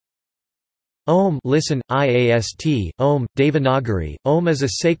Om, listen, IAST, Om, Devanagari. Om is a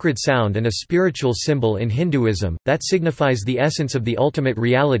sacred sound and a spiritual symbol in Hinduism, that signifies the essence of the ultimate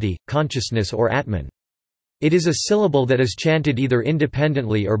reality, consciousness or Atman. It is a syllable that is chanted either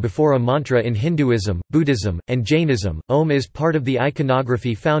independently or before a mantra in Hinduism, Buddhism, and Jainism. Om is part of the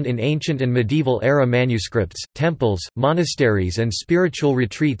iconography found in ancient and medieval era manuscripts, temples, monasteries and spiritual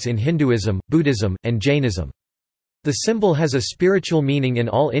retreats in Hinduism, Buddhism, and Jainism. The symbol has a spiritual meaning in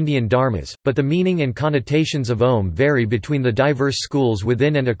all Indian dharmas, but the meaning and connotations of Om vary between the diverse schools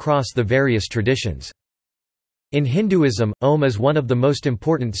within and across the various traditions. In Hinduism, Om is one of the most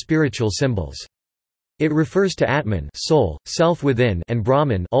important spiritual symbols. It refers to Atman, soul, self within, and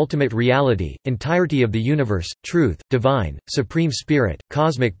Brahman, ultimate reality, entirety of the universe, truth, divine, supreme spirit,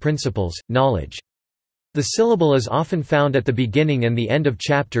 cosmic principles, knowledge. The syllable is often found at the beginning and the end of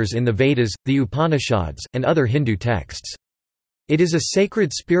chapters in the Vedas, the Upanishads, and other Hindu texts. It is a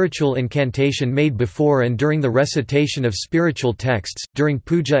sacred spiritual incantation made before and during the recitation of spiritual texts, during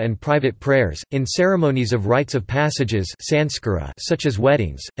puja and private prayers, in ceremonies of rites of passages sanskara such as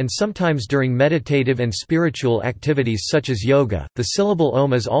weddings, and sometimes during meditative and spiritual activities such as yoga. The syllable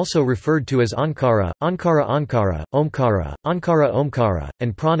Om is also referred to as Ankara, Ankara Ankara, Omkara, Ankara Omkara,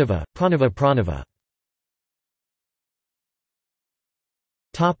 and Pranava, Pranava Pranava.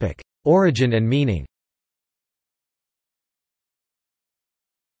 Origin and meaning.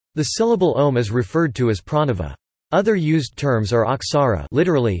 The syllable Om is referred to as pranava. Other used terms are aksara,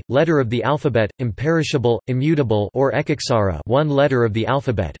 literally letter of the alphabet, imperishable, immutable, or ekaksara, one letter of the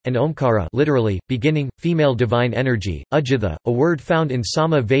alphabet, and omkara, literally beginning, female divine energy. Ujjitha, a word found in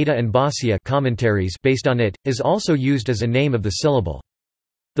Sama Veda and Bhāsya commentaries based on it, is also used as a name of the syllable.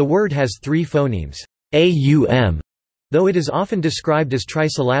 The word has three phonemes, aum, though it is often described as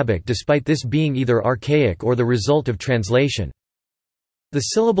trisyllabic despite this being either archaic or the result of translation. The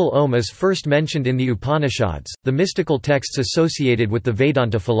syllable Om is first mentioned in the Upanishads, the mystical texts associated with the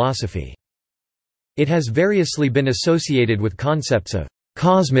Vedanta philosophy. It has variously been associated with concepts of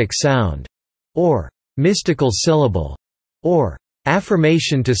cosmic sound, or mystical syllable, or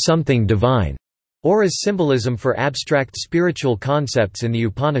affirmation to something divine, or as symbolism for abstract spiritual concepts in the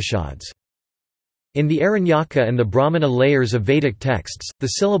Upanishads. In the Aranyaka and the Brahmana layers of Vedic texts, the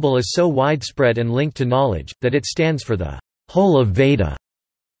syllable is so widespread and linked to knowledge, that it stands for the whole of Veda.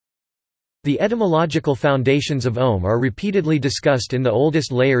 The etymological foundations of Om are repeatedly discussed in the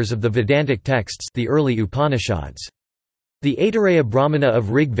oldest layers of the Vedantic texts, the early Upanishads. The Aitareya Brahmana of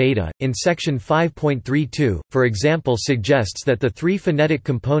Rig Veda, in section 5.32, for example suggests that the three phonetic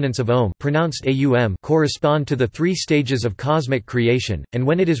components of Om pronounced aum correspond to the three stages of cosmic creation, and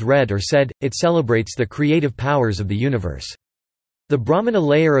when it is read or said, it celebrates the creative powers of the universe. The Brahmana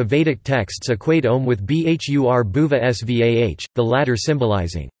layer of Vedic texts equate Om with Bhur Bhuva Svah, the latter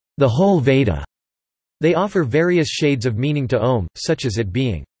symbolizing the whole Veda. They offer various shades of meaning to Om, such as it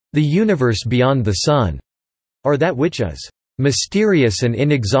being the universe beyond the sun, or that which is mysterious and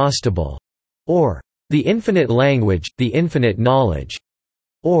inexhaustible, or the infinite language, the infinite knowledge,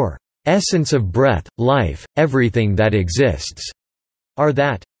 or essence of breath, life, everything that exists, or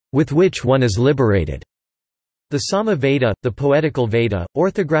that with which one is liberated. The Sama Veda, the poetical Veda,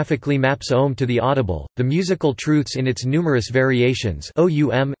 orthographically maps Om to the audible, the musical truths in its numerous variations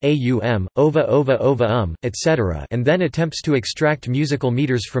Oum, Aum, Ova Ova Ova etc. and then attempts to extract musical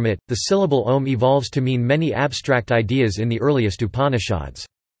meters from it. The syllable Om evolves to mean many abstract ideas in the earliest Upanishads.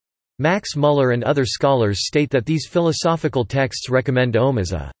 Max Muller and other scholars state that these philosophical texts recommend Om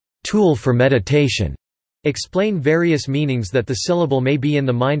as a tool for meditation, explain various meanings that the syllable may be in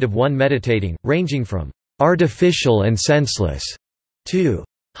the mind of one meditating, ranging from artificial and senseless, to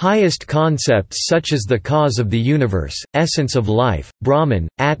highest concepts such as the cause of the universe, essence of life, Brahman,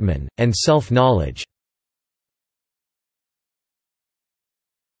 Atman, and self-knowledge.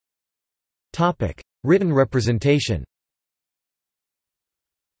 Written representation.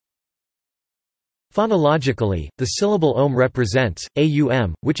 Phonologically, the syllable Om represents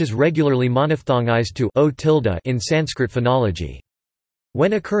aum, which is regularly monophthongized to o tilde in Sanskrit phonology.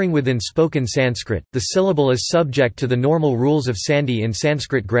 When occurring within spoken Sanskrit, the syllable is subject to the normal rules of Sandhi in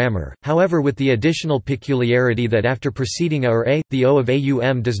Sanskrit grammar, however with the additional peculiarity that after preceding a or a, the o of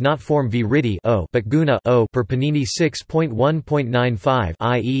aum does not form vriddhi o, but guna o per Panini 6.1.95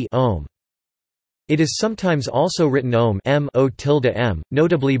 i.e. Om. It is sometimes also written Om m o tilde m,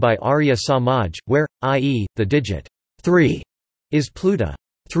 notably by Arya Samaj, where, i.e., the digit 3 is pluta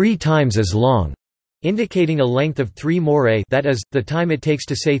 3 times as long, indicating a length of 3 more, that is, the time it takes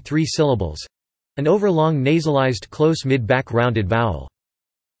to say 3 syllables. An overlong nasalized close mid-back rounded vowel.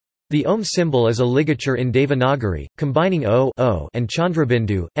 The Om symbol is a ligature in Devanagari, combining o and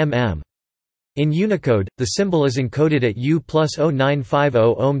Chandrabindu, mm. In Unicode, the symbol is encoded at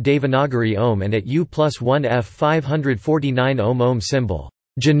U+0950 ohm Devanagari ohm and at U+1F 549 ohm symbol,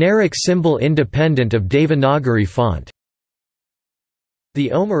 generic symbol independent of Devanagari font.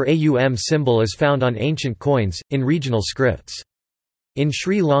 The ohm or AUM symbol is found on ancient coins, in regional scripts. In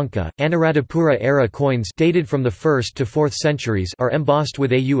Sri Lanka, Anuradhapura-era coins dated from the 1st to 4th centuries are embossed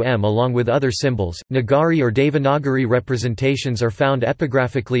with AUM along with other symbols. Nagari or Devanagari representations are found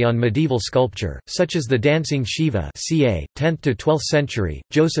epigraphically on medieval sculpture, such as the Dancing Shiva ca. 10th to 12th century.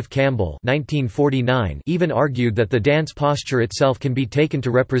 Joseph Campbell (1949) even argued that the dance posture itself can be taken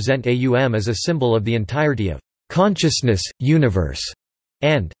to represent AUM as a symbol of the entirety of consciousness, universe,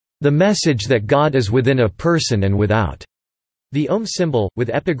 and the message that God is within a person and without. The Om symbol, with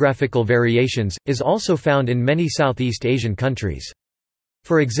epigraphical variations, is also found in many Southeast Asian countries.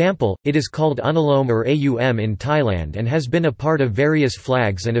 For example, it is called Unalom or Aum in Thailand and has been a part of various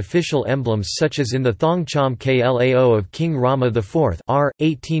flags and official emblems such as in the Thong Chom Klao of King Rama IV r.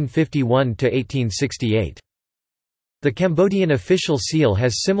 1851–1868. The Cambodian official seal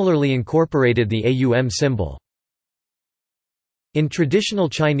has similarly incorporated the Aum symbol. In traditional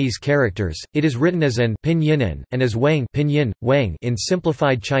Chinese characters, it is written as an pinyin and as wang pinyin, wang in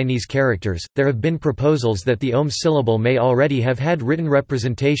simplified Chinese characters. There have been proposals that the Om syllable may already have had written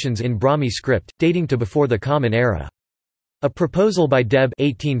representations in Brahmi script, dating to before the Common Era. A proposal by Deb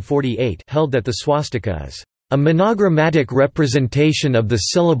 1848 held that the swastika is a monogrammatic representation of the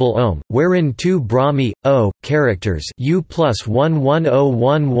syllable Om, wherein two Brahmi, O, characters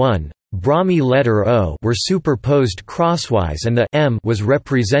U+11011 Brahmi letter O were superposed crosswise and the M was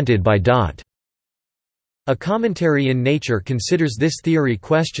represented by dot. A commentary in Nature considers this theory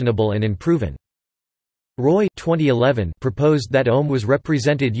questionable and unproven. Roy 2011 proposed that Om was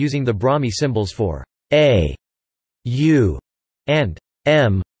represented using the Brahmi symbols for A, U, and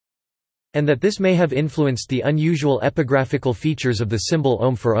M, and that this may have influenced the unusual epigraphical features of the symbol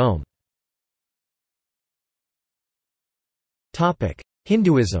Om for Om.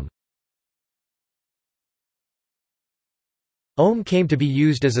 Hinduism. Om came to be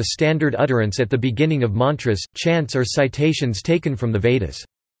used as a standard utterance at the beginning of mantras, chants or citations taken from the Vedas.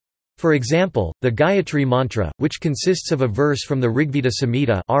 For example, the Gayatri mantra, which consists of a verse from the Rigveda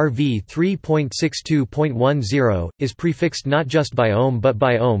Samhita RV 3.62.10, is prefixed not just by Om but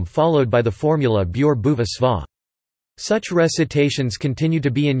by Om followed by the formula Bhur Bhuva Sva. Such recitations continue to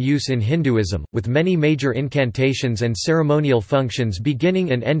be in use in Hinduism, with many major incantations and ceremonial functions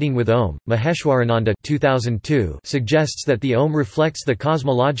beginning and ending with Om. Maheshwarananda 2002 suggests that the Om reflects the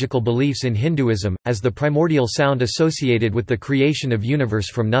cosmological beliefs in Hinduism, as the primordial sound associated with the creation of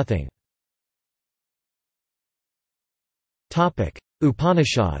universe from nothing.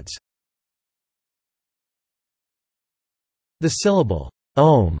 Upanishads. The syllable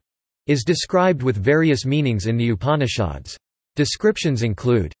Om is described with various meanings in the Upanishads. Descriptions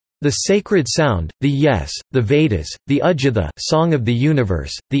include the sacred sound, the yes, the Vedas, the Ujjata song of the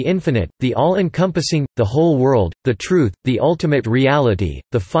universe, the infinite, the all-encompassing, the whole world, the truth, the ultimate reality,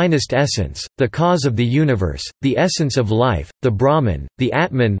 the finest essence, the cause of the universe, the essence of life, the Brahman, the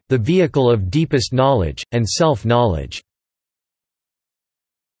Atman, the vehicle of deepest knowledge, and self-knowledge.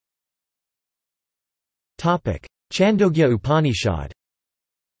 Chandogya Upanishad.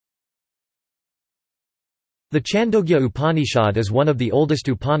 The Chandogya Upanishad is one of the oldest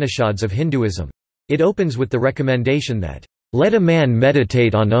Upanishads of Hinduism. It opens with the recommendation that, "Let a man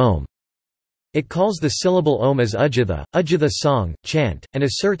meditate on Om." It calls the syllable Om as Ujjata, Ujjata song, chant, and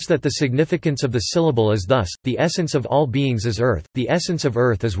asserts that the significance of the syllable is thus, the essence of all beings is earth, the essence of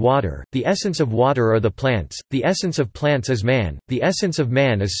earth is water, the essence of water are the plants, the essence of plants is man, the essence of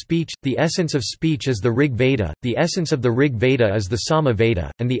man is speech, the essence of speech is the Rig Veda, the essence of the Rig Veda is the Sama Veda,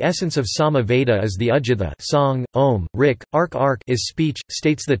 and the essence of Sama Veda is the Ujjata song. Om, Rik, Ark is speech,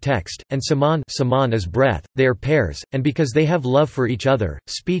 states the text, and Saman is breath, they are pairs, and because they have love for each other,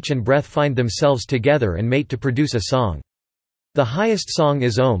 speech and breath find themselves together and mate to produce a song. The highest song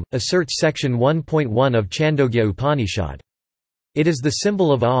is Om, asserts section 1.1 of Chandogya Upanishad. It is the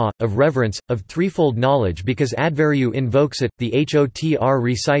symbol of awe, of reverence, of threefold knowledge because Advaryu invokes it, the Hotr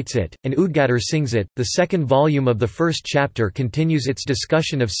recites it, and Udgatar sings it. The second volume of the first chapter continues its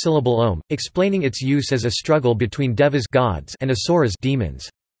discussion of syllable Om, explaining its use as a struggle between devas gods and asuras demons.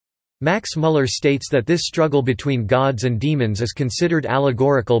 Max Muller states that this struggle between gods and demons is considered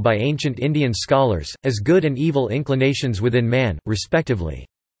allegorical by ancient Indian scholars, as good and evil inclinations within man, respectively.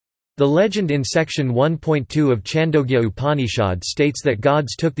 The legend in section 1.2 of Chandogya Upanishad states that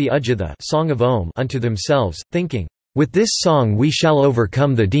gods took the Ujjata song of Om unto themselves, thinking, "With this song we shall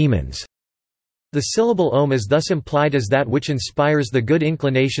overcome the demons." The syllable Om is thus implied as that which inspires the good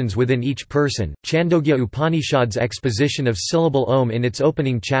inclinations within each person. Chandogya Upanishad's exposition of syllable Om in its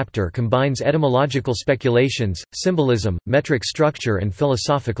opening chapter combines etymological speculations, symbolism, metric structure, and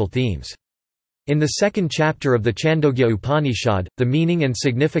philosophical themes. In the second chapter of the Chandogya Upanishad, the meaning and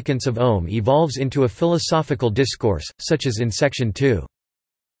significance of Om evolves into a philosophical discourse, such as in section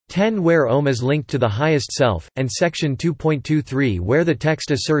 2.10 where Om is linked to the highest self, and section 2.23 where the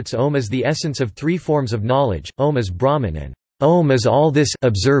text asserts Om as the essence of three forms of knowledge, Om is Brahman and Om is all this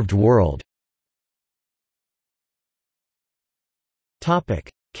observed world.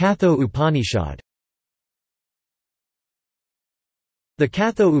 Katha Upanishad. The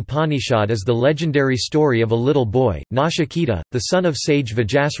Katha Upanishad is the legendary story of a little boy, Nachiketa, the son of sage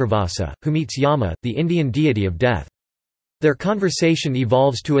Vajasravasa, who meets Yama, the Indian deity of death. Their conversation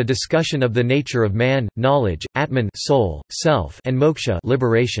evolves to a discussion of the nature of man, knowledge, Atman soul, self, and moksha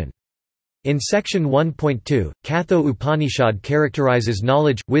liberation. In section 1.2, Katha Upanishad characterizes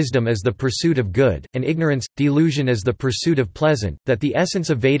knowledge, wisdom as the pursuit of good, and ignorance, delusion as the pursuit of pleasant, that the essence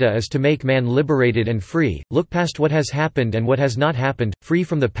of Veda is to make man liberated and free, look past what has happened and what has not happened, free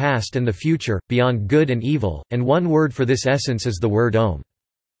from the past and the future, beyond good and evil, and one word for this essence is the word Om.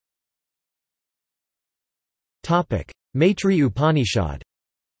 Maitri Upanishad.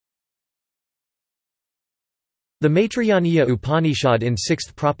 The Maitrayaniya Upanishad in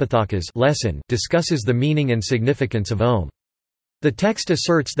 6th Prapathakas lesson discusses the meaning and significance of Om. The text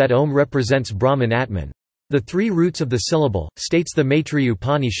asserts that Om represents Brahman Atman. The three roots of the syllable, states the Maitri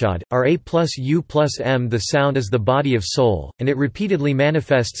Upanishad, are A plus U plus M. The sound is the body of soul, and it repeatedly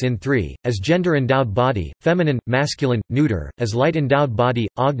manifests in three, as gender-endowed body, feminine, masculine, neuter, as light-endowed body,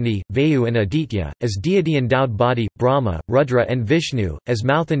 Agni, Vayu and Aditya, as deity-endowed body, Brahma, Rudra and Vishnu, as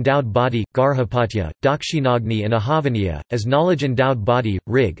mouth-endowed body, Garhapatya, Dakshinagni and Ahavaniya, as knowledge-endowed body,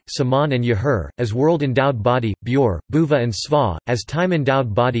 Rig, Saman and Yajur, as world-endowed body, Bur, Bhuva and Sva, as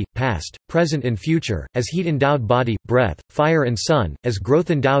time-endowed body, past, present and future, as heat-endowed body, breath, fire and sun, as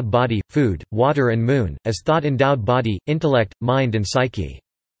growth-endowed body, food, water and moon, as thought-endowed body, intellect, mind and psyche.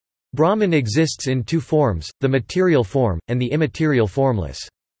 Brahman exists in two forms, the material form, and the immaterial formless.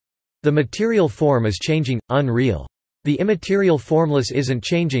 The material form is changing, unreal. The immaterial formless isn't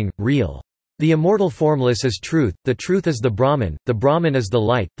changing, real. The immortal formless is truth, the truth is the Brahman is the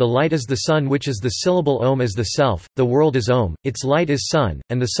light is the sun, which is the syllable Om is the self, the world is Om, its light is sun,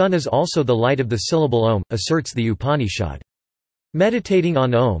 and the sun is also the light of the syllable Om, asserts the Upanishad. Meditating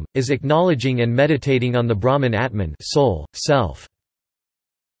on Om, is acknowledging and meditating on the Brahman Atman soul, self.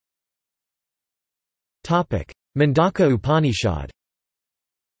 Mundaka Upanishad.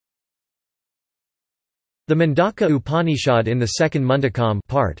 The Mundaka Upanishad in the second Mundakam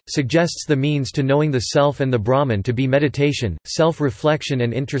part, suggests the means to knowing the self and the Brahman to be meditation, self-reflection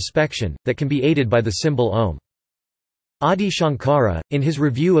and introspection, that can be aided by the symbol Om. Adi Shankara, in his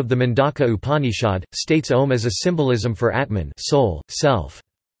review of the Mundaka Upanishad, states Om as a symbolism for Atman soul, self.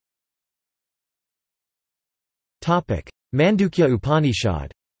 Mandukya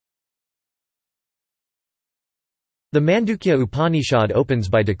Upanishad. The Mandukya Upanishad opens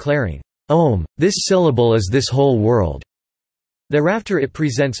by declaring, Om, this syllable is this whole world. Thereafter it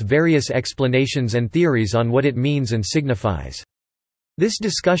presents various explanations and theories on what it means and signifies. This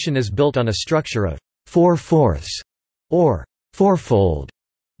discussion is built on a structure of 4/4 or fourfold,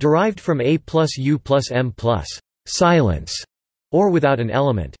 derived from A plus U plus M plus silence, or without an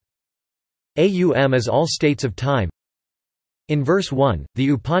element. Aum is all states of time. In verse 1, the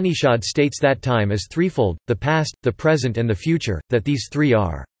Upanishad states that time is threefold, the past, the present and the future, that these three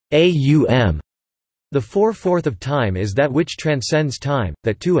are Aum. The 4/4 of time is that which transcends time,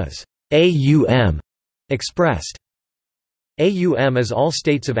 that too is Aum expressed. Aum is all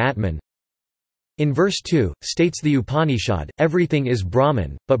states of Atman. In verse 2, states the Upanishad, everything is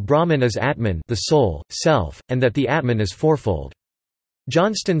Brahman, but Brahman is Atman the soul, self, and that the Atman is fourfold.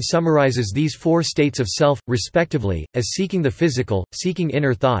 Johnston summarizes these four states of self, respectively, as seeking the physical, seeking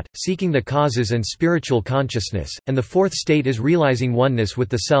inner thought, seeking the causes and spiritual consciousness, and the fourth state is realizing oneness with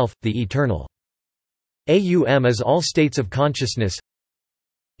the self, the eternal. Aum is all states of consciousness.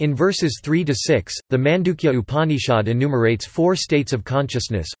 In verses 3–6, the Mandukya Upanishad enumerates four states of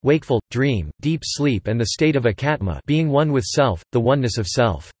consciousness, wakeful, dream, deep sleep and the state of Ekatma being one with self, the oneness of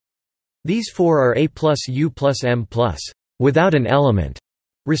self. These four are A plus U plus M plus without an element,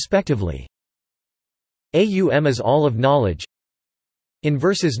 respectively. Aum is all of knowledge. In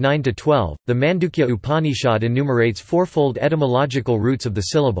verses 9–12, the Mandukya Upanishad enumerates fourfold etymological roots of the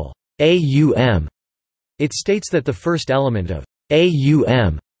syllable Aum. It states that the first element of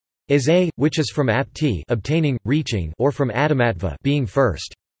Aum is A, which is from apti obtaining, reaching, or from adamatva being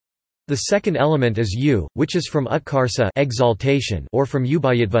first. The second element is U, which is from utkarsa exaltation or from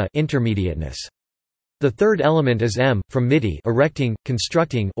ubayatva intermediateness. The third element is M, from miti erecting,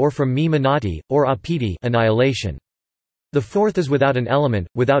 constructing or from mi manati, or apiti annihilation. The fourth is without an element,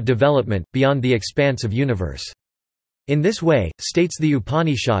 without development, beyond the expanse of universe. In this way, states the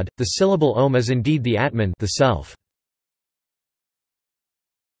Upanishad, the syllable Om is indeed the Atman, the Self.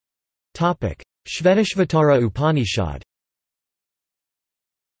 Shvetashvatara Upanishad.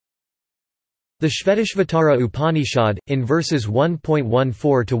 The Shvetashvatara Upanishad, in verses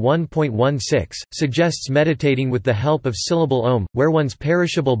 1.14 to 1.16, suggests meditating with the help of syllable Om, where one's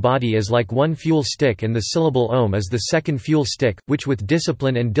perishable body is like one fuel stick and the syllable Om is the second fuel stick, which with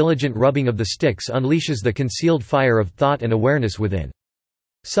discipline and diligent rubbing of the sticks unleashes the concealed fire of thought and awareness within.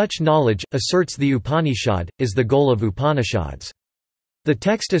 Such knowledge, asserts the Upanishad, is the goal of Upanishads. The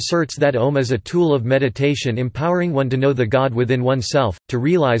text asserts that Om is a tool of meditation empowering one to know the God within oneself, to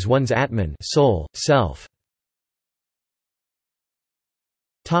realize one's Atman soul, self.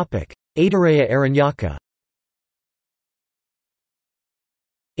 Aitareya Aranyaka.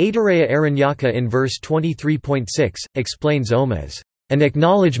 Aitareya Aranyaka in verse 23.6, explains Om as an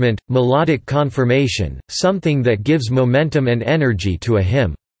acknowledgement, melodic confirmation, something that gives momentum and energy to a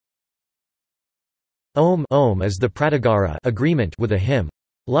hymn. Om is the pratagara agreement with a hymn.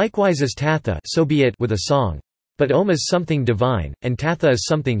 Likewise is tatha so be it with a song. But Om is something divine, and tatha is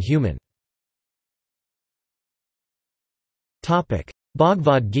something human.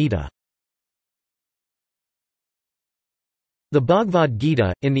 Bhagavad Gita. The Bhagavad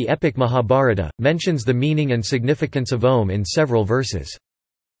Gita, in the epic Mahabharata, mentions the meaning and significance of Om in several verses.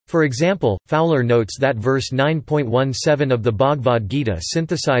 For example, Fowler notes that verse 9.17 of the Bhagavad Gita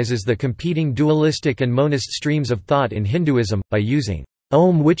synthesizes the competing dualistic and monist streams of thought in Hinduism, by using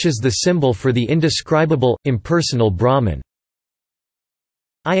Om, which is the symbol for the indescribable, impersonal Brahman.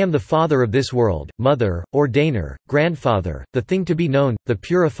 I am the father of this world, mother, ordainer, grandfather, the thing to be known, the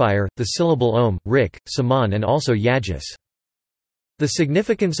purifier, the syllable Om, Rik, Saman and also Yajas. The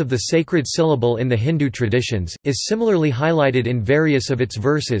significance of the sacred syllable in the Hindu traditions, is similarly highlighted in various of its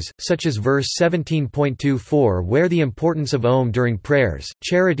verses, such as verse 17.24 where the importance of Om during prayers,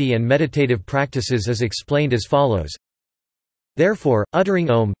 charity and meditative practices is explained as follows. Therefore,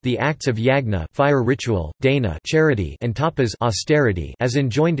 uttering Om, the acts of yagna fire ritual, dana charity and tapas austerity as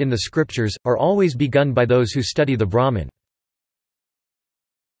enjoined in the scriptures, are always begun by those who study the Brahman.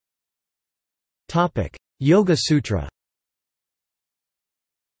 Yoga Sutra.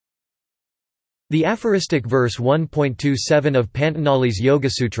 The aphoristic verse 1.27 of Pantanali's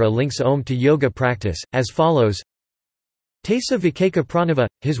Yogasutra links Om to yoga practice, as follows. Tesa Vikeka Pranava,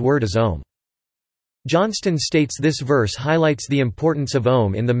 his word is Om. Johnston states this verse highlights the importance of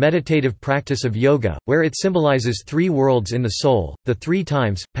Om in the meditative practice of yoga, where it symbolizes three worlds in the soul, the three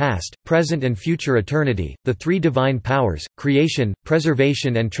times, past, present and future eternity, the three divine powers, creation,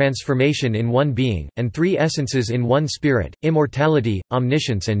 preservation and transformation in one being, and three essences in one spirit, immortality,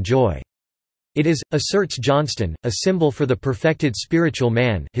 omniscience and joy. It is, asserts Johnston, a symbol for the perfected spiritual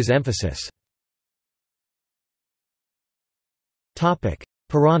man, his emphasis.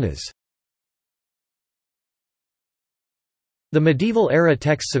 Puranas. The medieval-era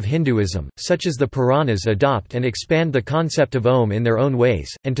texts of Hinduism, such as the Puranas, adopt and expand the concept of Om in their own ways,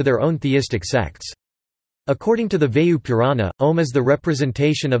 and to their own theistic sects. According to the Vayu Purana, Om is the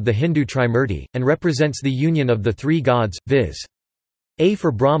representation of the Hindu Trimurti, and represents the union of the three gods, viz. A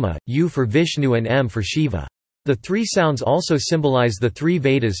for Brahma, U for Vishnu and M for Shiva. The three sounds also symbolize the three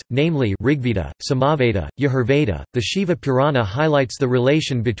Vedas, namely Rigveda, Samaveda, Yajurveda. The Shiva Purana highlights the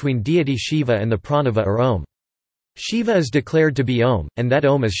relation between deity Shiva and the pranava or Om. Shiva is declared to be Om, and that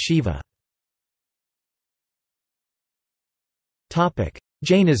Om is Shiva.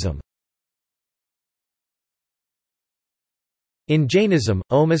 Jainism. In Jainism,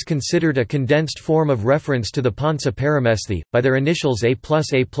 Om is considered a condensed form of reference to the Pancha Paramesthi, by their initials A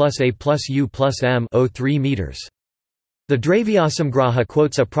plus A plus A plus U plus M 03 meters. The Dravyasamgraha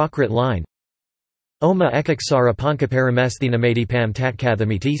quotes a Prakrit line, Oma ekaksara pankaparamesthinamedipam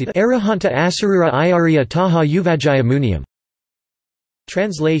tatkathamiti arahanta asarura iarya taha uvajaya muniam.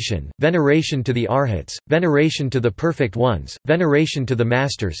 Translation: veneration to the Arhats, veneration to the perfect ones, veneration to the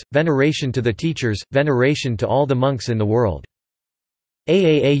masters, veneration to the teachers, veneration to all the monks in the world.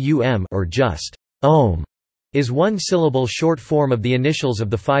 Aaum or just Om is one syllable short form of the initials of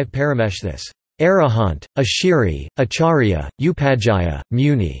the five parameshthis: Arahant, Ashiri, Acharya, Upajaya,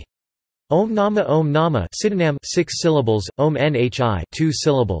 Muni. Om Nama synonym 6 syllables, Om Nhi 2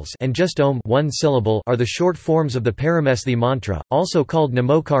 syllables and just Om 1 syllable are the short forms of the Paramesthi mantra, also called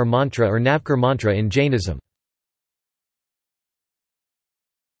Namokar mantra or Navkar mantra in Jainism.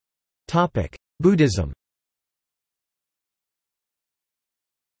 Buddhism.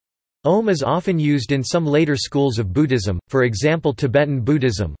 Om is often used in some later schools of Buddhism, for example Tibetan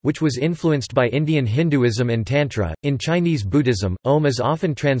Buddhism, which was influenced by Indian Hinduism and Tantra. In Chinese Buddhism, Om is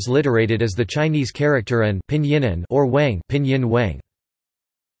often transliterated as the Chinese character An pinyin or Wang pinyin Wang.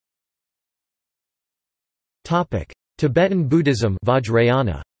 Tibetan Buddhism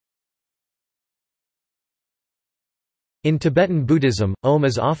Vajrayana. In Tibetan Buddhism, Om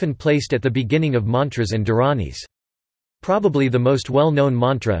is often placed at the beginning of mantras and dharanis. Probably the most well-known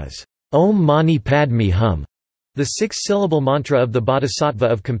mantra is Om Mani Padme Hum, the six-syllable mantra of the Bodhisattva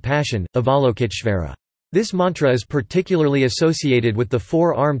of compassion, Avalokiteshvara. This mantra is particularly associated with the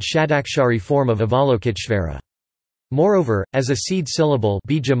four-armed Shadakshari form of Avalokiteshvara. Moreover, as a seed syllable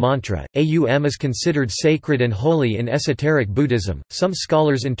bija mantra, Aum is considered sacred and holy in esoteric Buddhism. Some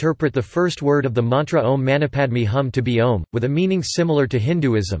scholars interpret the first word of the mantra Om Mani Padme Hum to be Om, with a meaning similar to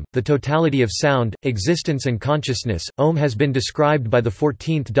Hinduism, the totality of sound, existence and consciousness. Om has been described by the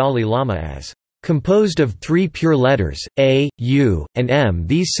 14th Dalai Lama as composed of three pure letters, A, U, and M.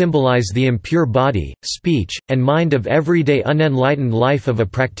 These symbolize the impure body, speech, and mind of everyday unenlightened life of a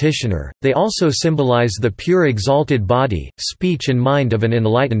practitioner. They also symbolize the pure exalted body, speech and mind of an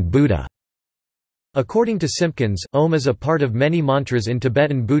enlightened Buddha. According to Simpkins, Om is a part of many mantras in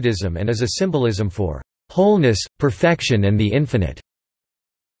Tibetan Buddhism and is a symbolism for wholeness, perfection and the infinite.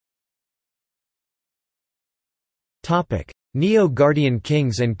 Neo-Guardian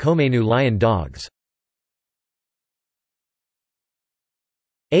Kings and Komenu Lion Dogs.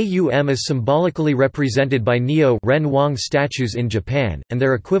 Aum is symbolically represented by Neo-Ren Wang statues in Japan, and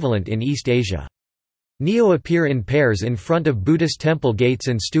their equivalent in East Asia. Neo appear in pairs in front of Buddhist temple gates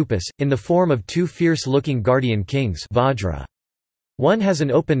and stupas, in the form of two fierce-looking guardian kings Vajra. One has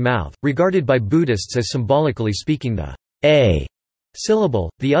an open mouth, regarded by Buddhists as symbolically speaking the A syllable,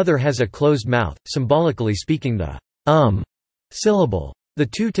 the other has a closed mouth, symbolically speaking the syllable. The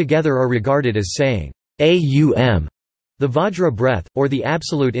two together are regarded as saying Aum. The Vajra breath, or the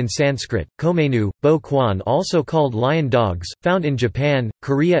Absolute in Sanskrit, Komenu, Bo Kwan, also called lion dogs, found in Japan,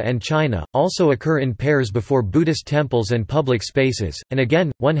 Korea and China, also occur in pairs before Buddhist temples and public spaces, and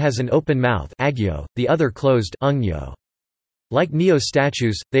again, one has an open mouth Agyo, the other closed Ungyo. Like Neo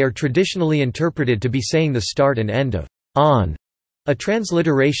statues, they are traditionally interpreted to be saying the start and end of On, a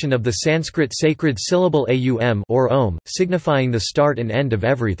transliteration of the Sanskrit sacred syllable Aum or Om, signifying the start and end of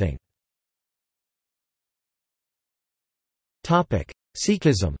everything.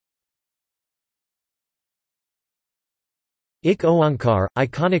 Sikhism. Ik Oankar,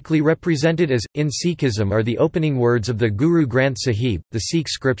 iconically represented as, in Sikhism are the opening words of the Guru Granth Sahib, the Sikh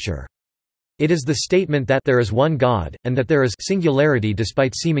scripture. It is the statement that there is one God, and that there is singularity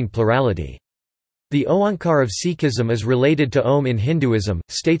despite seeming plurality. The Oankar of Sikhism is related to Om in Hinduism,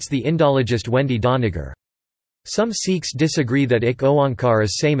 states the Indologist Wendy Doniger. Some Sikhs disagree that Ik Oankar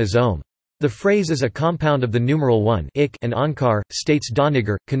is same as Om. The phrase is a compound of the numeral 1 ik and Onkar, states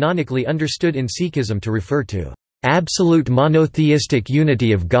Doniger, canonically understood in Sikhism to refer to absolute monotheistic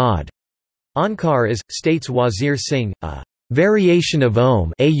unity of God. Onkar is, states Wazir Singh, a variation of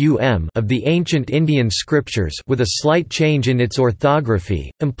Om of the ancient Indian scriptures with a slight change in its orthography,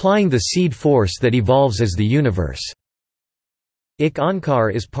 implying the seed force that evolves as the universe. Ik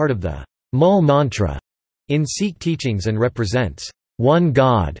Onkar is part of the Mul mantra in Sikh teachings and represents one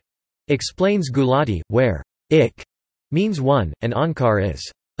God. Explains Gulati, where ik means one, and Onkar is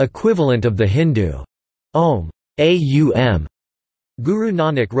equivalent of the Hindu Om. Aum. Guru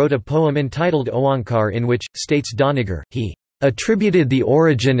Nanak wrote a poem entitled Oankar in which, states Doniger, he attributed the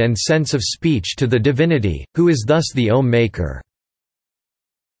origin and sense of speech to the divinity, who is thus the Om maker.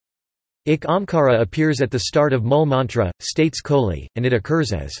 Ik Omkara appears at the start of Mul mantra, states Kohli, and it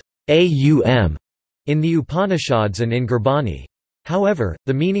occurs as Aum in the Upanishads and in Gurbani. However,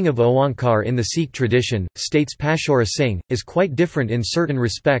 the meaning of Oankar in the Sikh tradition, states Pashora Singh, is quite different in certain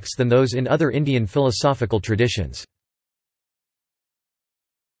respects than those in other Indian philosophical traditions.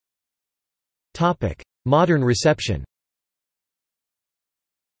 Modern reception.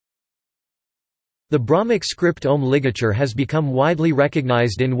 The Brahmic script Om ligature has become widely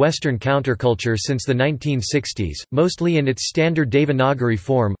recognized in Western counterculture since the 1960s, mostly in its standard Devanagari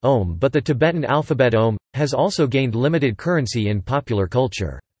form, Om, but the Tibetan alphabet Om has also gained limited currency in popular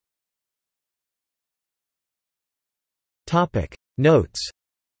culture. Notes.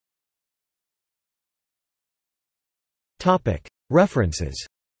 References.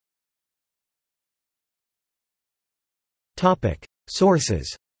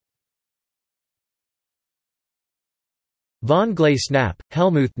 Sources. Von Gley Snap,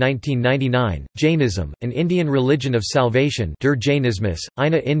 Helmuth 1999, Jainism, An Indian Religion of Salvation Der Jainismus,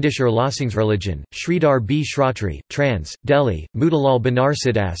 eine indische Erlösungsreligion, Sridhar B. Shratri, trans, Delhi, Motilal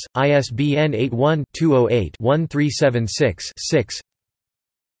Banarsidass, ISBN 81-208-1376-6.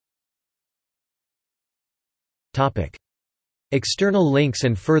 External links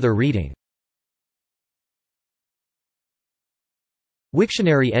and further reading.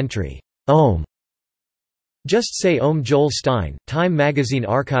 Wiktionary entry. Om. Just Say Om. Joel Stein, Time Magazine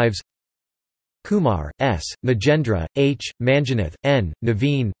Archives. Kumar, S., Magendra, H., Manjunath, N.,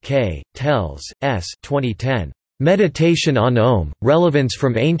 Naveen, K., Tells, S. 2010. Meditation on Om, Relevance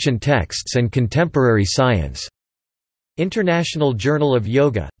from Ancient Texts and Contemporary Science. International Journal of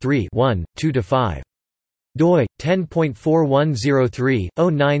Yoga, 3 2–5. doi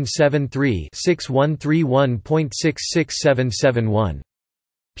 10.4103/0973-6131.66771.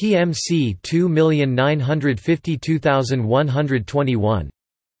 PMC 2952121.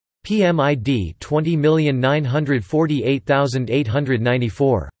 PMID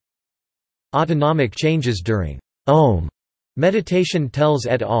 20948894. Autonomic changes during Om meditation. Tells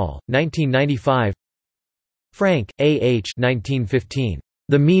et al., 1995. Frank, A. H. 1915.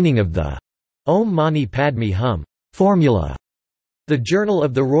 The Meaning of the Om Mani Padme Hum Formula. The Journal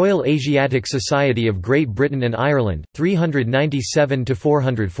of the Royal Asiatic Society of Great Britain and Ireland,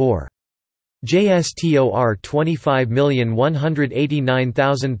 397–404. JSTOR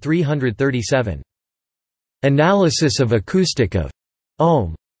 25189337. Analysis of acoustic of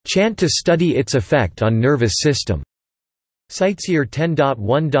Om chant to study its effect on nervous system. CiteSeer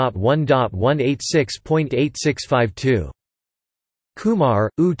 10.1.1.186.8652. Kumar,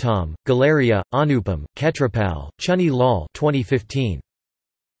 Uttam, Galeria, Anupam, Ketrapal, Chunni Lal 2015.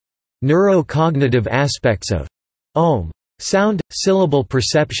 Neurocognitive Aspects of Om. Sound, Syllable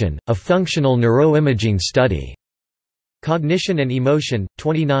Perception, a Functional Neuroimaging Study. Cognition and Emotion,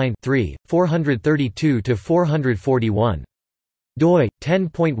 29 432–441. doi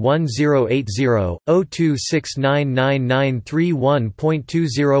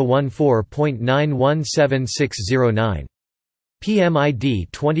 10.1080/02699931.2014.917609. PMID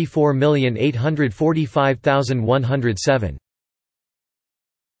 24845107.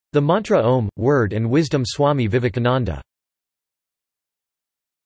 The Mantra Om, Word and Wisdom. Swami Vivekananda.